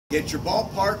Get your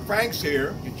Ballpark Franks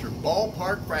here. Get your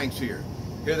Ballpark Franks here.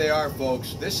 Here they are,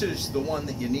 folks. This is the one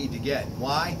that you need to get.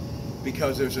 Why?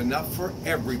 Because there's enough for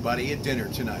everybody at dinner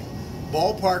tonight.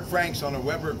 Ballpark Franks on a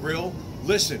Weber grill.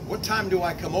 Listen, what time do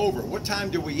I come over? What time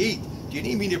do we eat? Do you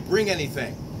need me to bring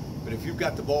anything? But if you've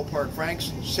got the Ballpark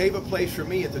Franks, save a place for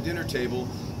me at the dinner table.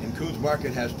 And Kuhn'S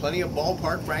Market has plenty of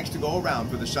Ballpark Franks to go around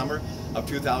for the summer of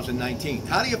 2019.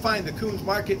 How do you find the Kuhn'S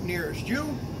Market nearest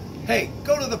you? Hey,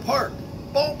 go to the park.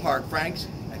 Ballpark Franks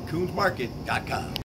at kuhnsmarket.com.